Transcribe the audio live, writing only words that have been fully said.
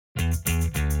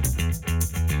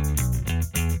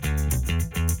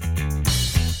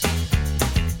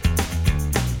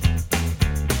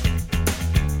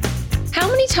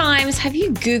times have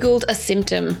you Googled a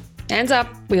symptom? Hands up,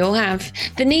 we all have.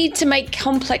 The need to make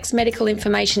complex medical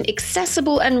information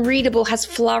accessible and readable has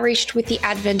flourished with the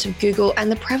advent of Google and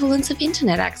the prevalence of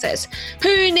internet access.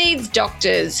 Who needs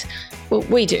doctors? Well,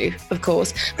 we do, of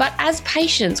course, but as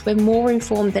patients, we're more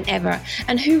informed than ever.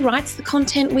 And who writes the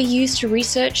content we use to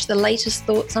research the latest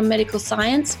thoughts on medical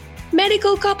science?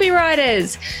 Medical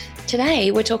copywriters.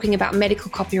 Today, we're talking about medical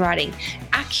copywriting,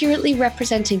 accurately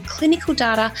representing clinical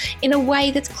data in a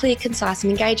way that's clear, concise,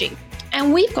 and engaging.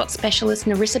 And we've got specialist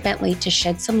Nerissa Bentley to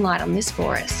shed some light on this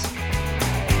for us.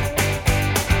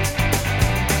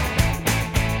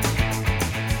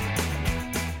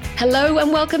 Hello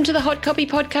and welcome to the Hot Copy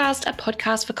Podcast, a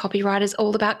podcast for copywriters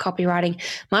all about copywriting.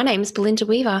 My name is Belinda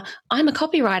Weaver. I'm a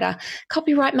copywriter.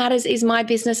 Copyright Matters is my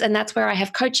business, and that's where I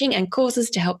have coaching and courses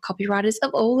to help copywriters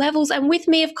of all levels. And with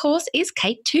me, of course, is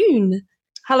Kate Toon.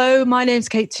 Hello, my name's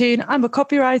Kate Toon. I'm a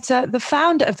copywriter, the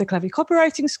founder of the Clever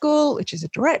Copywriting School, which is a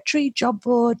directory, job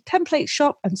board, template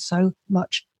shop, and so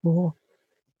much more.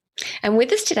 And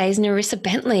with us today is Nerissa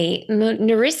Bentley.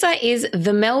 Nerissa is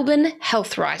the Melbourne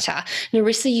health writer.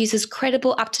 Nerissa uses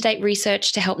credible, up-to-date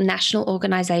research to help national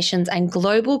organisations and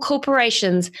global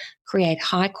corporations create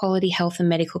high-quality health and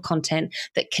medical content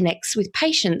that connects with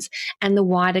patients and the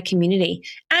wider community.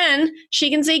 And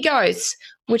she can see ghosts,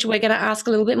 which we're going to ask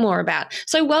a little bit more about.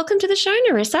 So welcome to the show,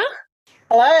 Nerissa.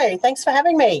 Hello, thanks for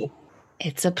having me.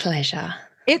 It's a pleasure.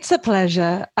 It's a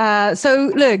pleasure.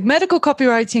 So look, medical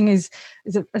copywriting is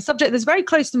a subject that's very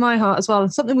close to my heart as well.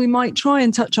 And something we might try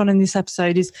and touch on in this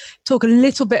episode is talk a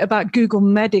little bit about Google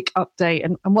Medic Update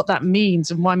and what that means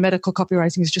and why medical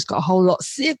copywriting has just got a whole lot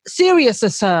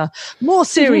seriouser, sir. More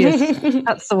serious,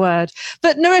 that's the word.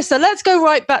 But Nerissa, let's go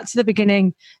right back to the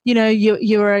beginning. You know,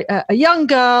 you're a young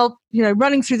girl, you know,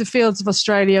 running through the fields of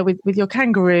Australia with your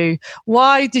kangaroo.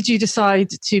 Why did you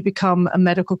decide to become a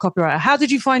medical copywriter? How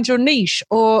did you find your niche,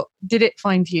 or did it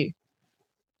find you?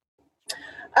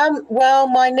 Well,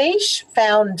 my niche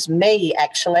found me,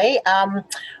 actually.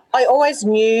 I always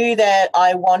knew that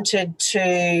I wanted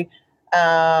to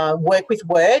work with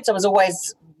words. I was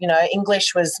always,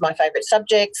 English was my favourite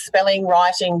subject. Spelling,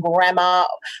 writing, grammar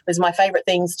was my favourite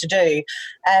things to do.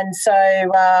 And so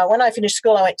when I finished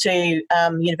school, I went to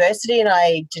university and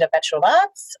I did a Bachelor of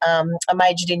Arts. I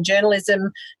majored in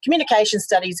journalism, communication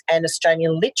studies and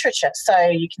Australian literature. So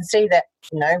you can see that,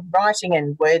 writing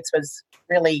and words was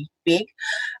really big.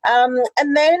 And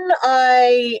then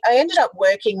I ended up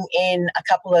working in a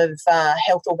couple of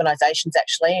health organisations,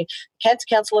 actually. Cancer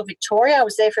Council of Victoria, I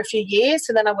was there for a few years,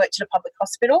 and then I worked in a public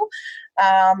hospital.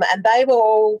 And they were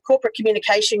all corporate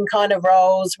communication kind of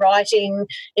roles, writing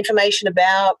information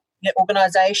about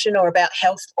organisation or about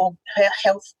health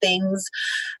things.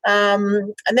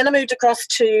 And then I moved across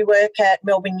to work at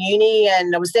Melbourne Uni,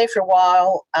 and I was there for a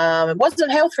while. It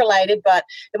wasn't health related, but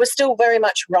it was still very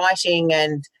much writing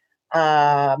and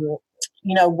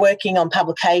working on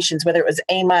publications, whether it was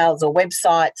emails or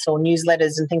websites or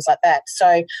newsletters and things like that.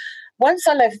 So once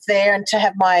I left there and to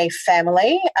have my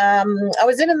family, I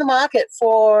was in the market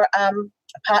for a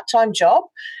part-time job.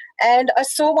 And I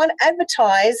saw one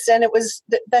advertised, and it was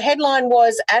the headline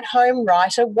was "At-Home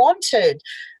Writer Wanted."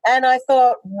 And I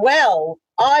thought, well,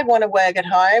 I want to work at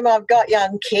home. I've got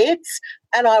young kids,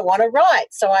 and I want to write.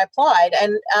 So I applied,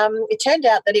 and it turned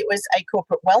out that it was a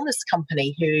corporate wellness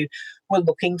company who were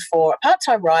looking for a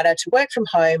part-time writer to work from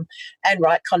home and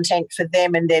write content for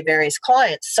them and their various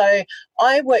clients. So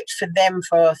I worked for them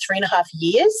for 3.5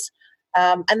 years.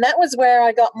 And that was where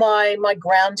I got my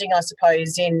grounding, I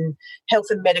suppose, in health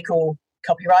and medical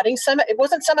copywriting. So it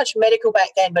wasn't so much medical back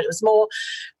then, but it was more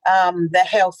the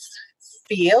health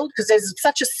field, because there's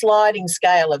such a sliding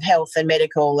scale of health and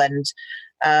medical and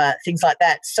things like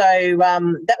that. So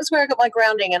that was where I got my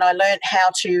grounding, and I learned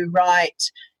how to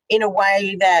write in a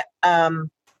way that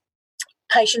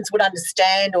patients would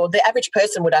understand, or the average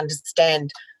person would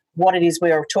understand what it is we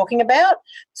were talking about.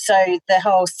 So the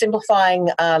whole simplifying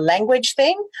language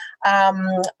thing,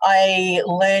 I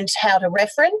learned how to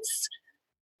reference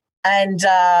and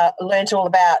learned all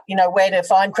about, where to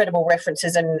find credible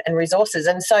references and resources.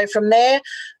 And so from there,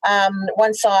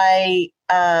 once I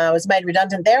was made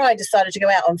redundant there, I decided to go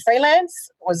out on freelance.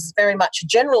 Was very much a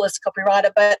generalist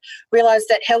copywriter, but realised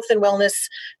that health and wellness,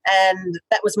 and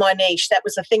that was my niche. That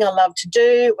was the thing I loved to do.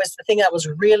 It was the thing that I was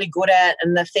really good at,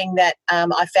 and the thing that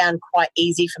I found quite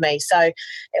easy for me. So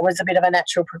it was a bit of a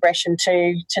natural progression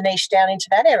to niche down into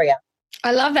that area.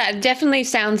 I love that. It definitely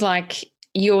sounds like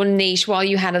your niche, while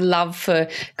you had a love for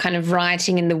kind of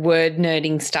writing and the word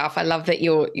nerding stuff, I love that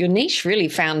your niche really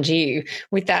found you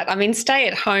with that. I mean, stay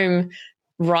at home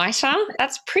writer,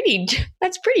 that's pretty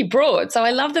broad. So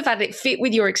I love the fact that it fit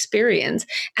with your experience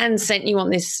and sent you on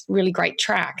this really great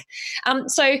track.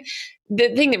 So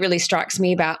the thing that really strikes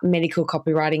me about medical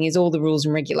copywriting is all the rules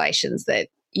and regulations that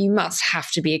you must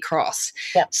have to be across.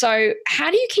 Yeah. So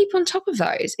how do you keep on top of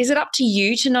those? Is it up to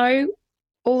you to know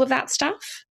all of that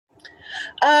stuff?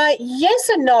 Yes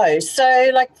and no. So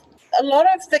like a lot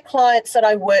of the clients that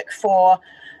I work for,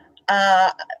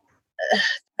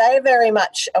 they're very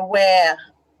much aware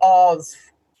of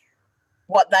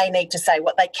what they need to say,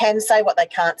 what they can say, what they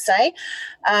can't say.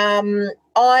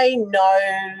 I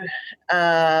know,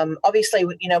 obviously,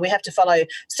 we have to follow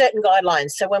certain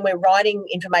guidelines. So when we're writing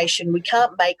information, we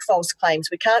can't make false claims.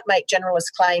 We can't make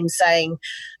generalist claims saying,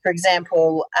 for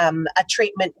example, a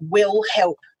treatment will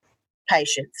help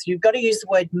patients. You've got to use the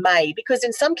word may, because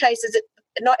in some cases,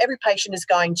 not every patient is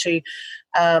going to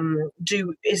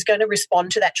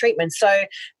respond to that treatment. So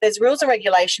there's rules and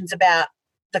regulations about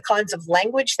the kinds of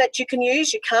language that you can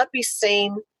use. You can't be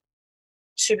seen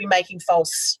to be making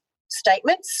false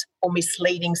statements or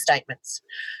misleading statements.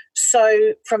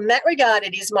 So from that regard,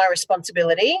 it is my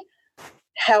responsibility.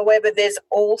 However, there's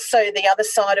also the other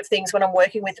side of things when I'm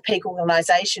working with the peak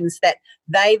organisations, that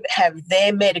they have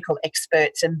their medical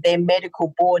experts and their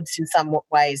medical boards in some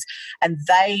ways, and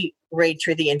they read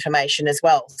through the information as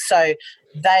well. So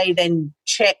they then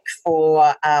check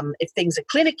for if things are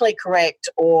clinically correct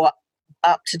or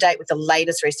up to date with the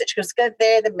latest research, because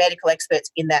they're the medical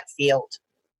experts in that field.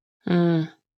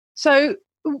 So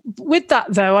with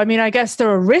that, though, I mean, I guess there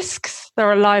are risks, there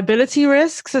are liability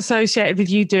risks associated with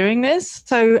you doing this.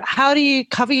 So how do you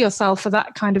cover yourself for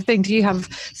that kind of thing? Do you have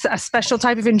a special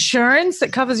type of insurance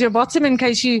that covers your bottom in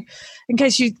case you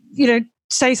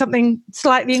say something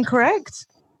slightly incorrect?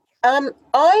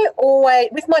 I always,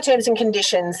 with my terms and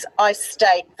conditions, I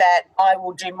state that I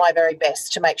will do my very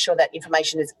best to make sure that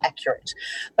information is accurate.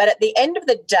 But at the end of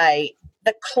the day,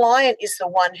 the client is the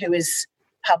one who is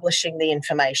publishing the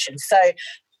information. So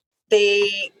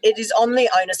it is on the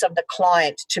onus of the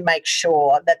client to make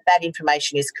sure that that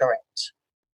information is correct.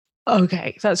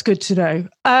 Okay, that's good to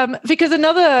know. Because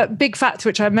another big factor,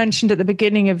 which I mentioned at the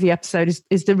beginning of the episode,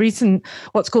 is the recent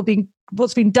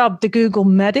what's been dubbed the Google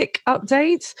Medic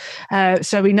update.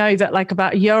 So we know that like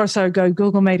about a year or so ago,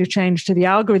 Google made a change to the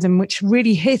algorithm, which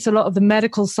really hit a lot of the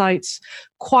medical sites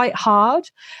quite hard.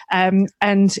 And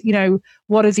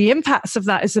what are the impacts of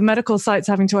that? Is the medical sites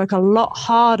having to work a lot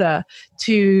harder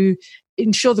to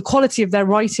ensure the quality of their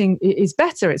writing is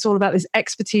better. It's all about this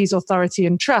expertise, authority,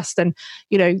 and trust. And,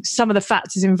 some of the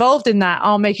factors involved in that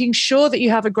are making sure that you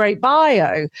have a great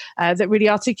bio that really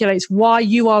articulates why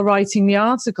you are writing the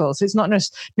article. So it's not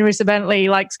just Nerissa Bentley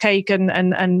likes cake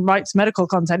and writes medical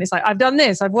content. It's like, I've done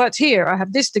this, I've worked here, I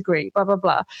have this degree, blah, blah,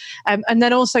 blah. And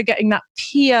then also getting that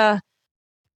peer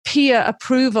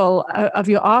approval of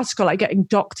your article, like getting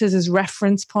doctors as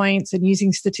reference points and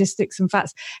using statistics and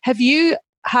facts. Have you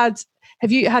had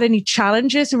any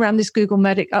challenges around this Google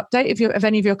Medic update? Have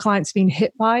any of your clients been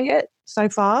hit by it so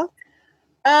far?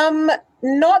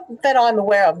 Not that I'm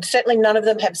aware of. Certainly none of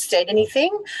them have said anything.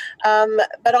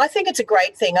 But I think it's a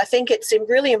great thing. I think it's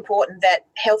really important that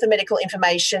health and medical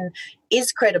information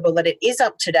is credible, that it is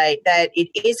up to date, that it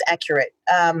is accurate.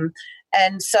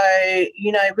 And so,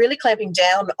 really clamping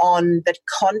down on the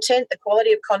content, the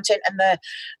quality of content, and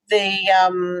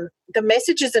the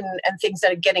messages and things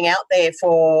that are getting out there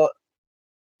for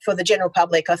the general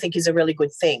public, I think is a really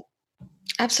good thing.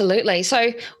 Absolutely.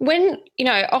 So when,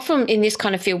 often in this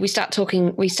kind of field, we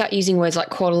start using words like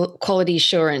quality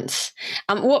assurance.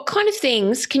 What kind of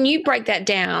things, can you break that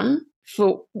down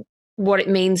for what it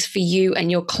means for you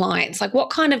and your clients? Like what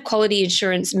kind of quality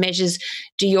assurance measures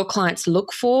do your clients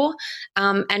look for?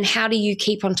 And how do you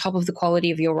keep on top of the quality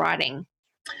of your writing?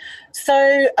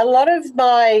 So a lot of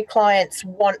my clients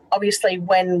want, obviously,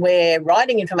 when we're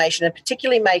writing information and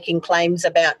particularly making claims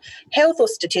about health or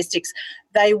statistics,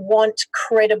 they want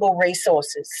credible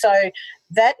resources. So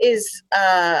that is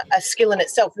a skill in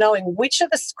itself, knowing which are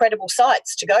the credible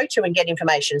sites to go to and get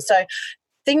information. So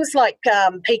things like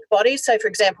Peak Bodies. So, for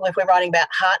example, if we're writing about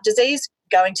heart disease,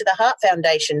 going to the Heart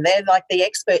Foundation. They're like the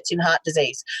experts in heart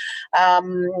disease.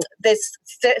 There's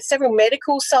several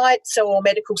medical sites or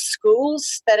medical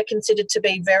schools that are considered to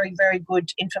be very, very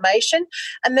good information.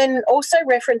 And then also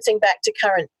referencing back to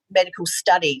current medical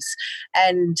studies.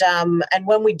 And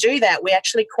when we do that, we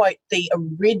actually quote the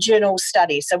original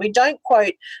study. So we don't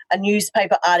quote a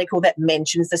newspaper article that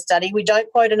mentions the study. We don't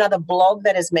quote another blog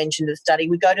that has mentioned the study.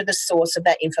 We go to the source of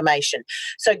that information.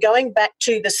 So going back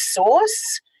to the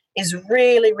source is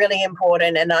really, really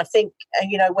important. And I think,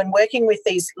 when working with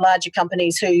these larger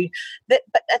companies but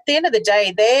at the end of the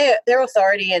day, their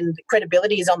authority and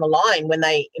credibility is on the line when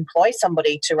they employ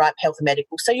somebody to write health and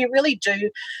medical. So you really do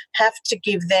have to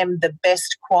give them the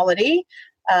best quality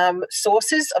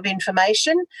sources of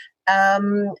information.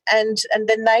 And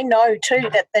then they know too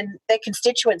that then their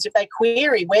constituents, if they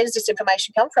query where does this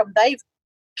information come from, they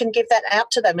can give that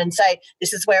out to them and say,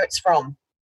 this is where it's from,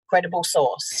 credible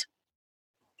source.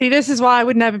 See, this is why I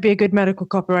would never be a good medical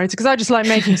copywriter, because I just like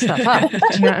making stuff up. Do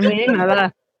you know what I mean?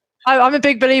 I'm a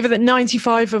big believer that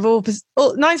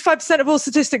 95% of all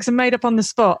statistics are made up on the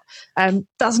spot.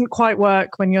 Doesn't quite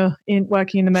work when you're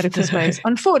working in the medical space.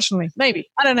 Unfortunately, maybe.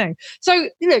 I don't know. So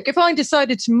look, if I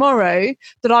decided tomorrow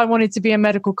that I wanted to be a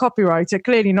medical copywriter,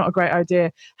 clearly not a great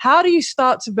idea. How do you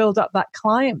start to build up that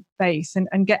client base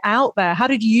and get out there? How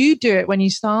did you do it when you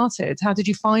started? How did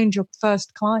you find your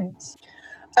first clients?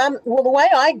 Well, the way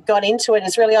I got into it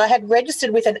is really I had registered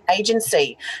with an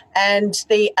agency, and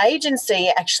the agency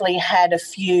actually had a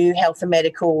few health and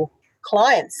medical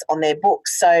clients on their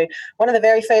books. So one of the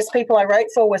very first people I wrote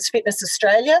for was Fitness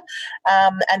Australia,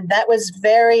 and that was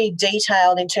very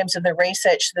detailed in terms of the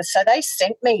research. So they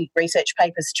sent me research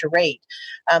papers to read.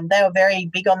 They were very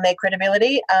big on their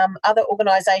credibility. Other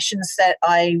organisations that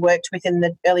I worked with in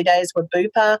the early days were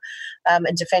Bupa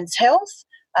and Defence Health.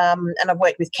 And I've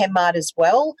worked with ChemMart as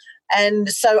well. And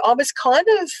so I was kind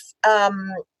of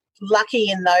lucky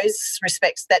in those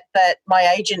respects that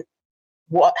my agent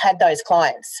had those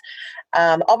clients.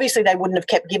 Obviously, they wouldn't have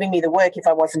kept giving me the work if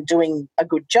I wasn't doing a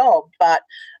good job, but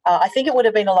I think it would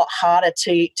have been a lot harder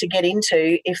to get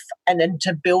into and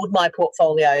to build my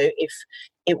portfolio if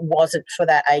it wasn't for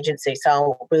that agency.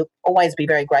 So we'll always be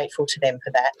very grateful to them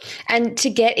for that. And to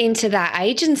get into that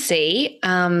agency,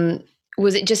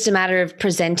 was it just a matter of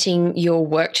presenting your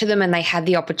work to them and they had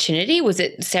the opportunity? Was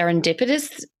it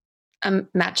serendipitous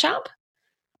matchup?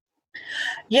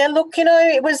 Yeah, look,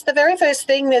 it was the very first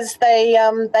thing is they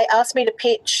asked me to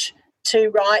pitch to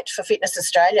write for Fitness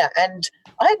Australia, and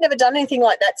I had never done anything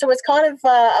like that. So it was kind of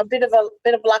a bit of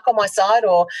luck on my side,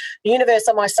 or the universe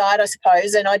on my side, I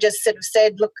suppose. And I just sort of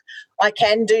said, look, I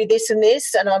can do this and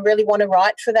this, and I really want to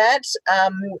write for that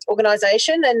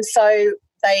organisation. And so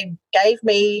they gave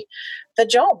me the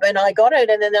job and I got it,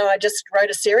 and then I just wrote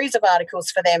a series of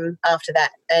articles for them after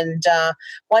that. And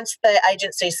once the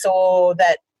agency saw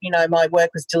that my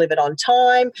work was delivered on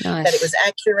time, nice. That it was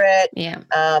accurate. Yeah.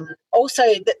 Also,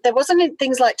 there wasn't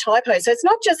things like typos. So it's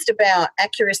not just about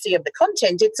accuracy of the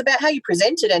content, it's about how you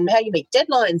present it and how you meet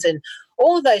deadlines and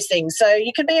all of those things. So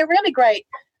you can be a really great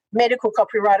medical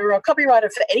copywriter or a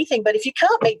copywriter for anything, but if you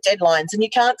can't meet deadlines and you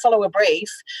can't follow a brief,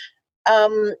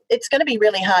 it's going to be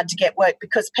really hard to get work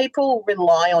because people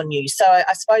rely on you. So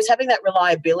I suppose having that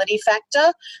reliability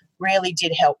factor really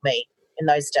did help me in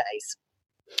those days.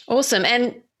 Awesome.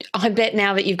 And I bet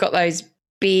now that you've got those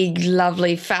big,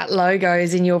 lovely, fat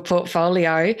logos in your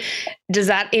portfolio, does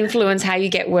that influence how you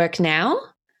get work now?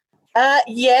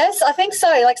 Yes, I think so.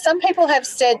 Like some people have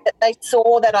said that they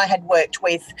saw that I had worked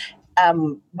with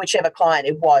whichever client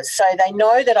it was. So they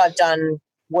know that I've done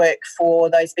work for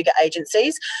those bigger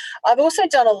agencies. I've also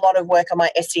done a lot of work on my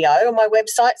SEO on my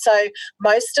website. So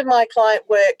most of my client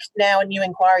work now and new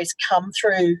inquiries come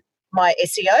through my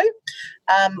SEO,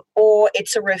 or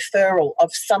it's a referral of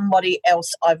somebody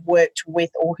else I've worked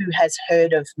with or who has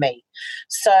heard of me.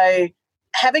 So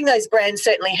having those brands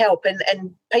certainly help,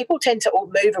 and people tend to all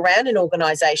move around in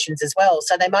organisations as well.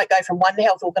 So they might go from one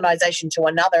health organisation to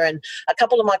another, and a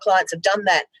couple of my clients have done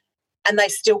that and they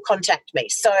still contact me.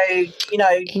 So,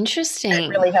 interesting. It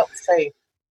really helps too.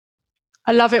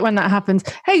 I love it when that happens.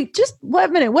 Hey, just wait a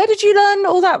minute. Where did you learn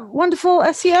all that wonderful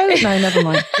SEO? No, never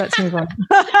mind. Let's move on.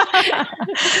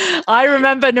 I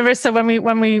remember Narissa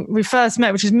when we first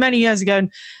met, which is many years ago.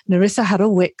 And Narissa had a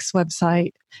Wix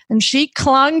website, and she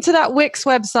clung to that Wix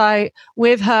website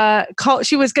with her.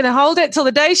 She was going to hold it till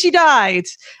the day she died,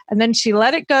 and then she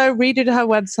let it go. Redid her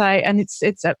website, and it's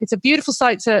a beautiful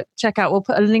site to check out. We'll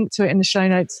put a link to it in the show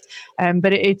notes.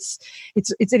 But it's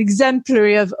an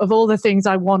exemplary of all the things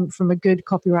I want from a good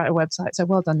copywriter website. So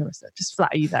well done, Narissa. Just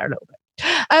flatter you there a little bit.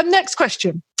 Next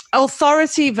question.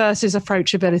 Authority versus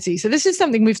approachability. So this is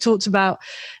something we've talked about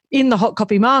in the Hot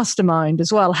Copy Mastermind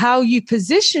as well, how you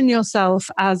position yourself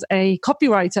as a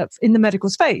copywriter in the medical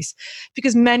space,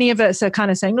 because many of us are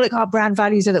kind of saying, look, our brand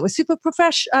values are that we're super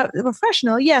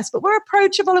professional, yes, but we're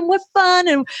approachable and we're fun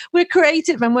and we're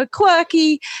creative and we're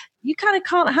quirky. You kind of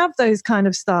can't have those kind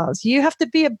of styles. You have to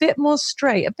be a bit more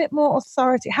straight, a bit more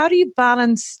authority. How do you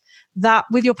balance that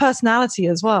with your personality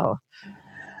as well?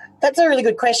 That's a really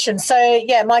good question. So,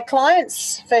 yeah, my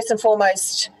clients, first and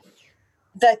foremost,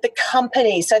 the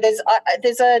company. So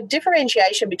there's a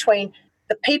differentiation between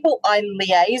the people I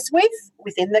liaise with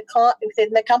within the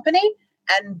company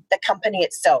and the company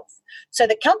itself. So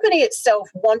the company itself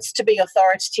wants to be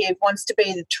authoritative, wants to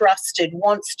be trusted,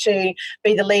 wants to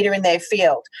be the leader in their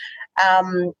field.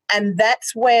 And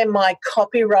that's where my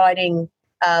copywriting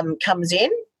comes in.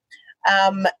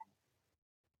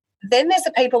 Then there's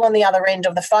the people on the other end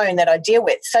of the phone that I deal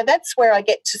with. So that's where I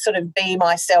get to sort of be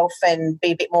myself and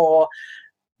be a bit more,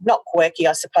 not quirky,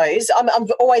 I suppose. I'm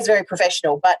always very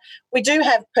professional, but we do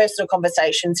have personal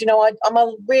conversations. You know, I'm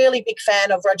a really big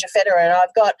fan of Roger Federer, and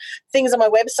I've got things on my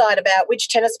website about which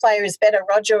tennis player is better,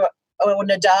 Roger or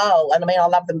Nadal. And I mean, I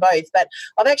love them both, but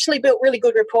I've actually built really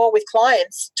good rapport with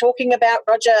clients talking about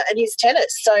Roger and his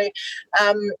tennis. So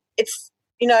it's,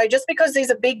 you know, just because these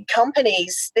are big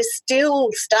companies, they're still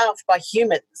staffed by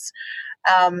humans.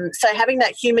 So having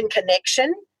that human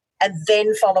connection and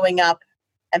then following up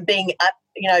and being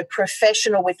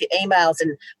professional with your emails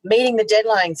and meeting the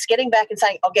deadlines, getting back and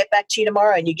saying, I'll get back to you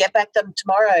tomorrow, and you get back to them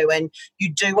tomorrow, and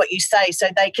you do what you say so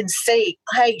they can see,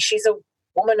 hey, she's a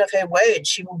woman of her word.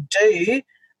 She will do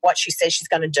what she says she's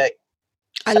going to do.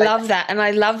 I love that. And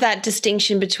I love that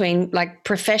distinction between, like,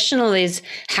 professional is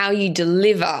how you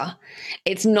deliver.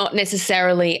 It's not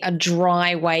necessarily a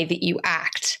dry way that you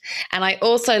act. And I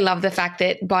also love the fact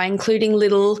that by including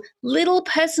little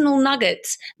personal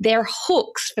nuggets, they're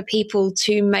hooks for people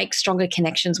to make stronger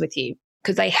connections with you,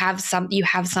 because you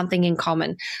have something in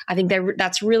common. I think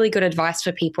that's really good advice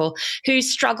for people who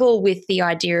struggle with the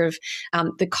idea of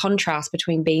the contrast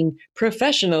between being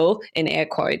professional, in air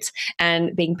quotes,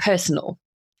 and being personal.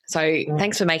 So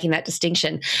thanks for making that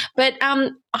distinction. But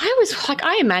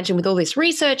I imagine with all this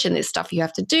research and this stuff you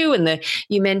have to do, and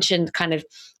you mentioned kind of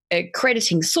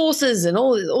crediting sources and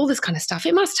all this kind of stuff,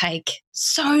 it must take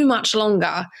so much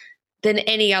longer than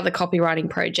any other copywriting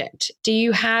project. Do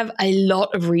you have a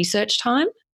lot of research time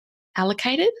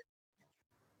allocated?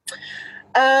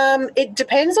 It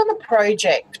depends on the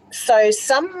project. So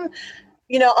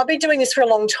I've been doing this for a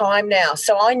long time now,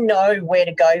 so I know where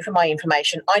to go for my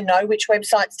information. I know which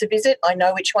websites to visit. I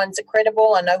know which ones are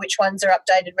credible. I know which ones are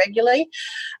updated regularly.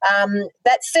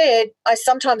 That said, I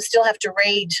sometimes still have to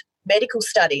read medical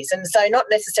studies, and so not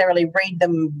necessarily read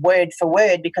them word for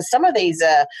word, because some of these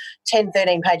are 10,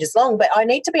 13 pages long, but I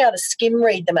need to be able to skim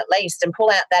read them at least and pull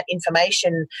out that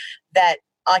information that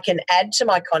I can add to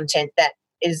my content that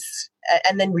is,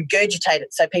 and then regurgitate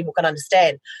it so people can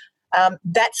understand.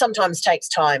 That sometimes takes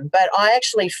time, but I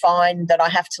actually find that I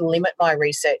have to limit my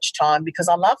research time because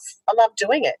I love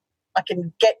doing it. I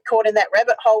can get caught in that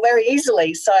rabbit hole very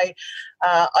easily. So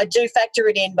I do factor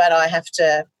it in, but I have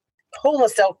to pull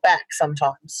myself back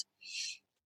sometimes.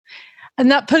 And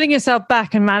that pulling yourself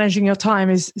back and managing your time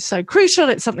is so crucial.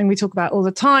 It's something we talk about all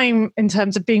the time in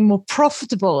terms of being more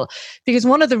profitable, because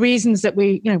one of the reasons that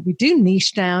we do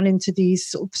niche down into these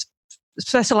sort of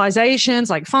specializations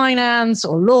like finance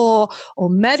or law or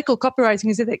medical copywriting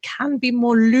is that it can be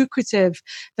more lucrative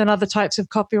than other types of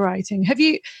copywriting. Have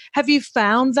you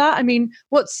found that? I mean,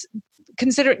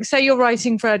 considering, say you're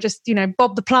writing for just,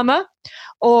 Bob the plumber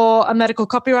or a medical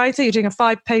copywriter, you're doing a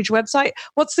 5-page website.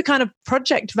 What's the kind of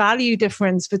project value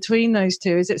difference between those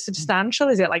two? Is it substantial?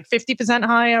 Is it like 50%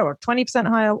 higher or 20%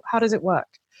 higher? How does it work?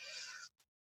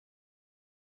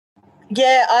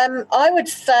 Yeah, I would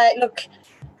say, look,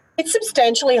 it's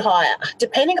substantially higher,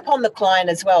 depending upon the client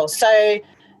as well. So,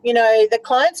 the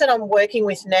clients that I'm working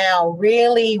with now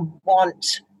really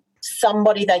want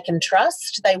somebody they can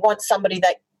trust. They want somebody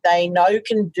that they know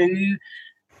can do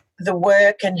the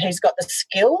work and who's got the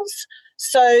skills.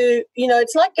 So,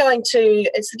 it's like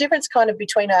it's the difference kind of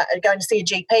between going to see a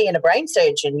GP and a brain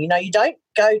surgeon. You don't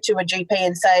go to a GP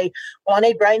and say, well, I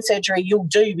need brain surgery, you'll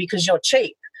do because you're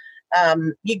cheap.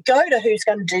 You go to who's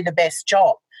going to do the best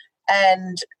job.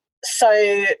 And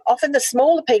so often the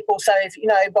smaller people, so if,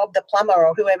 Bob the plumber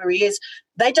or whoever he is,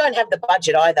 they don't have the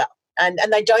budget either. And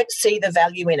they don't see the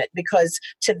value in it because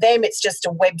to them it's just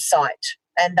a website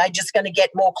and they're just going to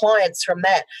get more clients from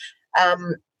that.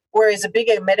 Whereas a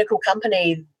bigger medical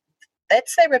company,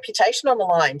 that's their reputation on the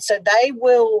line. So they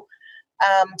will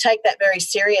take that very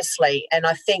seriously. And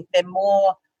I think they're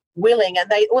more willing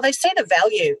and they see the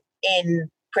value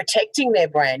in protecting their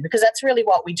brand, because that's really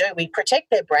what we do. We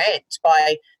protect their brand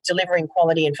by delivering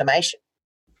quality information.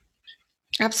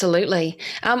 Absolutely.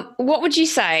 What would you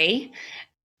say,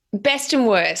 best and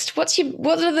worst? What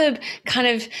are the kind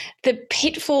of the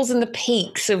pitfalls and the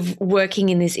peaks of working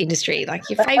in this industry? Like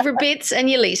your favorite bits and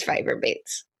your least favorite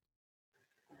bits?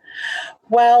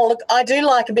 Well, look, I do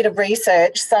like a bit of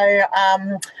research. So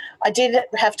I did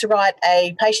have to write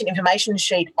a patient information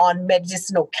sheet on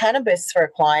medicinal cannabis for a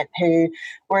client who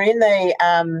were in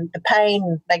the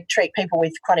pain. They treat people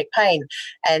with chronic pain.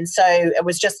 And so it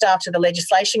was just after the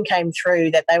legislation came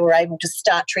through that they were able to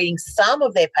start treating some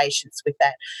of their patients with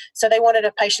that. So they wanted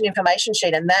a patient information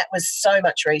sheet, and that was so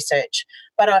much research.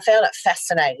 But I found it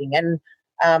fascinating, and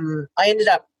I ended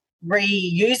up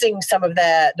reusing some of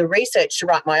the research to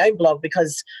write my own blog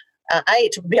because A,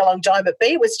 it took me a long time, but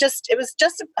B, it was just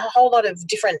a whole lot of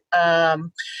different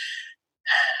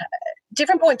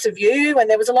points of view, and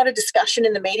there was a lot of discussion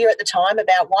in the media at the time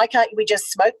about why can't we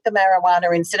just smoke the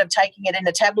marijuana instead of taking it in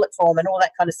a tablet form and all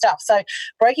that kind of stuff. So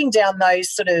breaking down those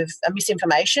sort of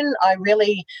misinformation, I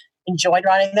really enjoyed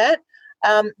writing that.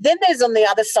 Then there's on the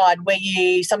other side where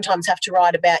you sometimes have to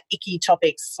write about icky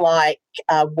topics like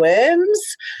worms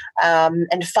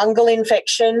and fungal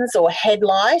infections or head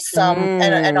lice. And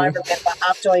I remember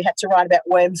after I had to write about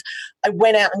worms, I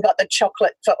went out and got the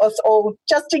chocolate for us all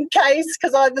just in case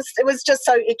because it was just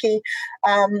so icky.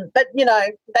 But,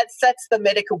 that's the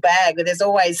medical bag. There's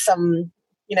always some,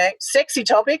 sexy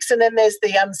topics, and then there's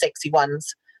the unsexy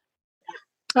ones.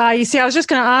 You see, I was just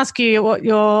going to ask you what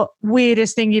your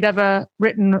weirdest thing you'd ever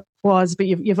written was, but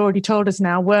you've already told us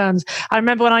now, worms. I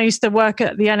remember when I used to work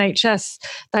at the NHS,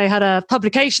 they had a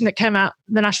publication that came out,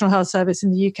 the National Health Service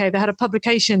in the UK, they had a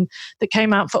publication that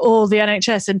came out for all the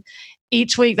NHS, and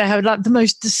each week they had like the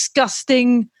most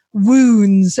disgusting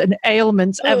wounds and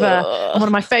ailments ever. And one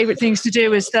of my favourite things to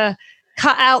do is to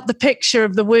cut out the picture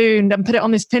of the wound and put it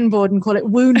on this pinboard and call it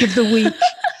Wound of the Week.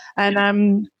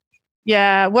 And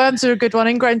yeah, worms are a good one.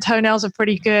 Ingrown toenails are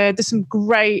pretty good. There's some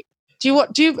great.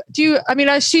 I mean,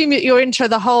 I assume that you're into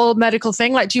the whole medical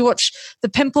thing. Like, do you watch the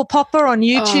Pimple Popper on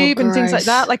YouTube and things like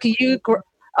that? Like,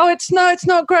 it's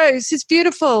not gross. It's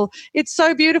beautiful. It's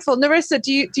so beautiful. Narissa,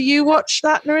 do you watch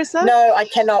that, Narissa? No, I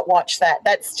cannot watch that.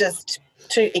 That's just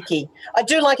too icky. I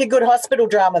do like a good hospital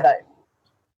drama, though.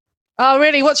 Oh,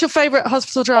 really? What's your favourite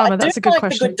hospital drama? That's a good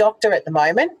question. The Good Doctor at the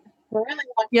moment. I really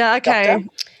like yeah, okay. Doctor.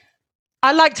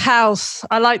 I liked House.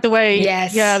 I liked the way.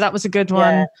 Yes. Yeah, that was a good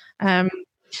one. Yeah.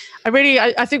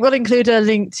 I think we'll include a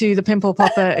link to the Pimple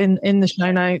Popper in the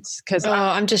show notes because.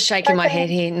 I'm just shaking my head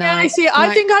here. No, I see.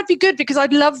 I think I'd be good because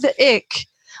I'd love the ick,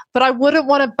 but I wouldn't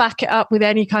want to back it up with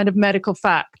any kind of medical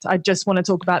fact. I just want to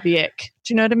talk about the ick.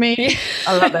 Do you know what I mean? Yeah.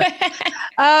 I love it.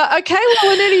 Okay,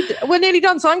 well we're nearly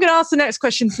done. So I'm going to ask the next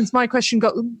question since my question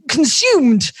got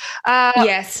consumed.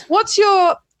 Yes. What's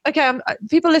your Okay,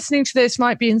 people listening to this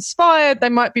might be inspired. They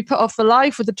might be put off for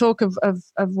life with the talk of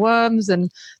worms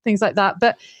and things like that.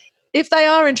 But if they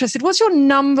are interested, what's your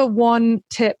number one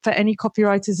tip for any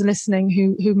copywriters listening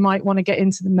who might want to get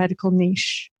into the medical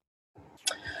niche?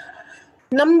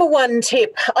 Number one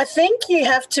tip, I think you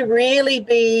have to really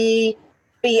be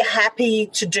happy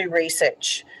to do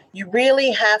research. You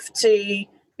really have to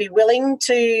be willing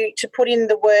to put in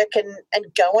the work and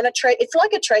go on it's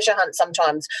like a treasure hunt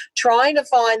sometimes, trying to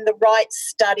find the right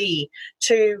study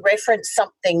to reference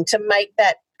something to make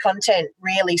that content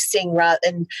really sing rather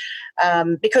than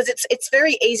because it's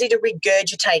very easy to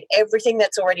regurgitate everything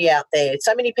that's already out there.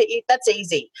 So many people, that's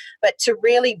easy, but to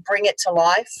really bring it to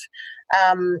life,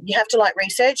 you have to like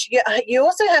research. You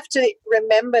also have to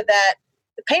remember that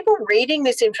the people reading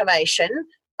this information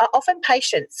are often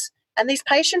patients. And these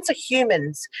patients are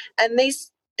humans. And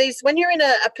these when you're in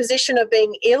a position of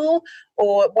being ill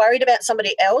or worried about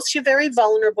somebody else, you're very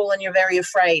vulnerable and you're very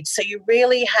afraid. So you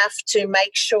really have to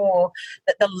make sure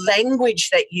that the language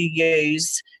that you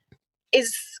use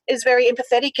is very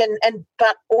empathetic and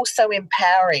but also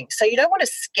empowering. So you don't want to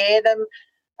scare them.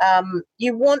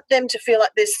 You want them to feel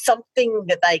like there's something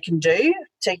that they can do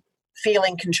to feel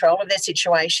in control of their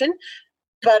situation,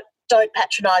 but don't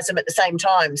patronise them at the same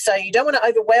time. So you don't want to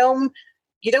overwhelm,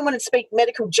 you don't want to speak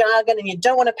medical jargon, and you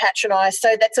don't want to patronise.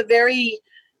 So that's a very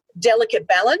delicate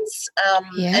balance.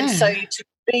 And so to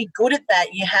be good at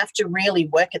that, you have to really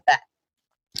work at that.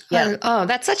 Yeah. Oh,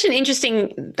 that's such an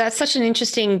interesting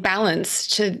balance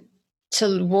to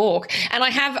walk. And I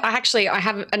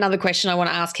have another question I want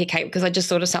to ask here, Kate, because I just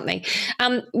thought of something.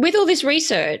 With all this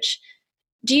research,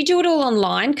 do you do it all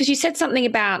online? Because you said something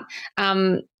about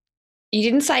you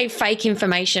didn't say fake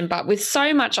information, but with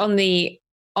so much on the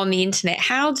internet,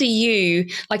 how do you,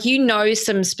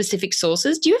 some specific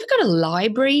sources? Do you ever go to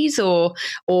libraries or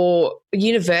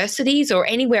universities or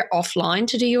anywhere offline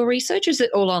to do your research? Or is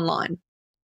it all online?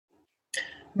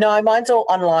 No, mine's all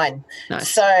online. Nice.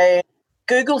 So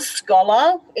Google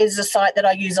Scholar is a site that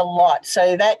I use a lot.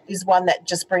 So that is one that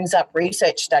just brings up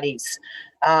research studies.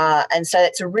 And so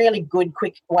it's a really good,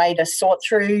 quick way to sort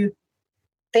through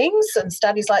things and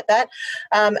studies like that.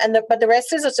 But the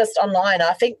rest is just online.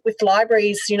 I think with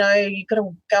libraries, you've got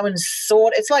to go and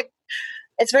sort. It's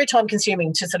very time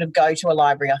consuming to sort of go to a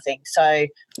library, I think. So,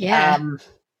 yeah.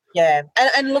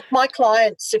 And look, my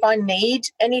clients, if I need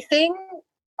anything,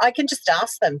 I can just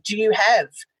ask them, do you have?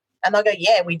 And they'll go,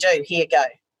 yeah, we do. Here you go.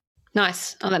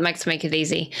 Nice. Oh, that makes it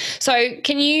easy. So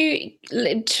can you,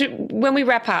 as we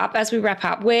wrap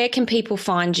up, where can people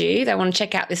find you? They want to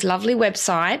check out this lovely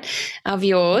website of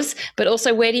yours, but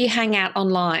also where do you hang out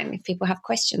online if people have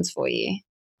questions for you?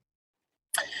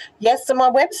 Yes, so my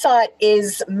website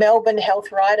is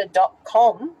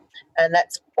melbournehealthwriter.com, and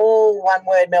that's all one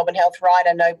word, Melbourne Health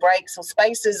Writer, no breaks or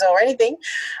spaces or anything.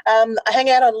 I hang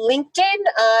out on LinkedIn,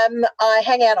 I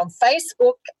hang out on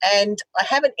Facebook, and I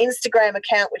have an Instagram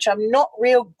account, which I'm not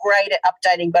real great at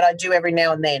updating, but I do every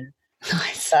now and then.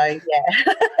 Nice. So, yeah,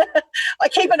 I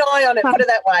keep an eye on it, put it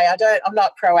that way. I'm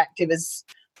not proactive as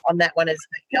on that one as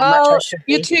much I should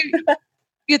be.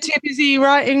 You're too busy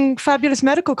writing fabulous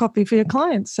medical copy for your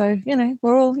clients. So,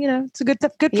 we're all, it's a good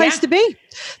place to be.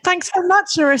 Thanks so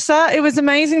much, Nerissa. It was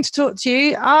amazing to talk to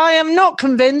you. I am not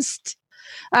convinced.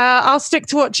 I'll stick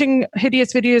to watching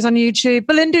hideous videos on YouTube.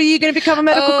 Belinda, are you going to become a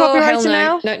medical copywriter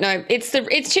now? No.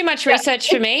 It's too much research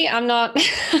for me. I'm not.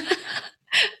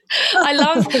 I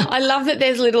love that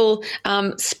there's little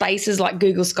spaces like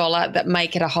Google Scholar that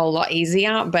make it a whole lot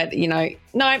easier. But, no,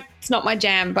 it's not my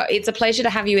jam. But it's a pleasure to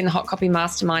have you in the Hot Copy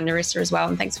Mastermind, Nerissa, as well.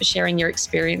 And thanks for sharing your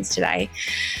experience today.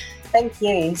 Thank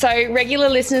you. So regular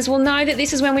listeners will know that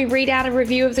this is when we read out a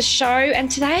review of the show.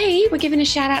 And today we're giving a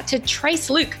shout out to Trace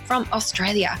Luke from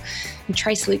Australia. And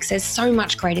Trace Luke says, so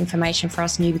much great information for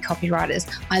us newbie copywriters.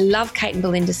 I love Kate and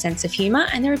Belinda's sense of humour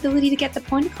and their ability to get the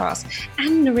point across.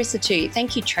 And Nerissa too.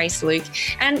 Thank you, Trace Luke.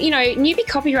 And, newbie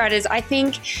copywriters, I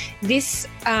think this,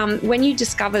 when you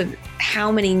discover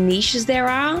how many niches there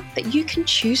are that you can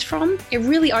choose from, it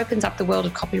really opens up the world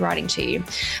of copywriting to you.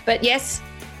 But yes,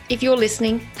 if you're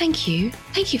listening, thank you.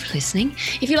 Thank you for listening.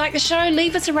 If you like the show,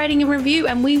 leave us a rating and review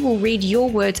and we will read your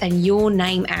words and your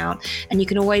name out. And you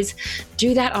can always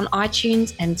do that on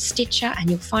iTunes and Stitcher, and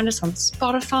you'll find us on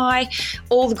Spotify,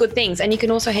 all the good things. And you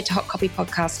can also head to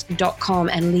hotcopypodcast.com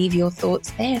and leave your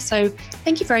thoughts there. So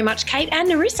thank you very much, Kate and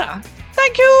Nerissa.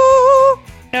 Thank you.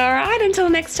 All right, until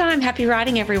next time, happy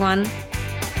writing, everyone.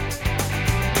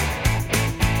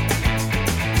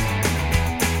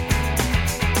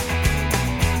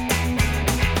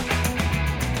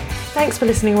 Thanks for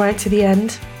listening right to the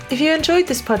end. If you enjoyed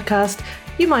this podcast,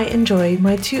 you might enjoy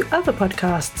my 2 other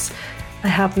podcasts. I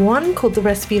have one called The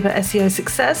Recipe for SEO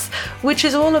Success, which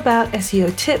is all about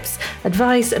SEO tips,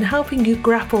 advice, and helping you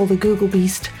grapple the Google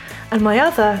beast. And my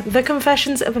other, The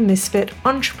Confessions of a Misfit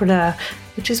Entrepreneur,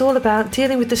 which is all about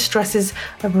dealing with the stresses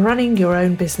of running your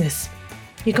own business.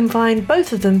 You can find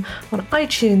both of them on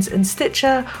iTunes and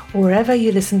Stitcher, or wherever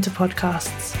you listen to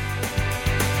podcasts.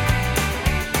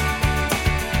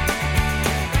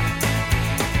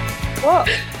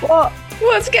 What?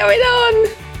 What's going on?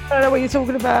 I don't know what you're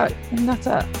talking about,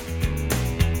 Nutter.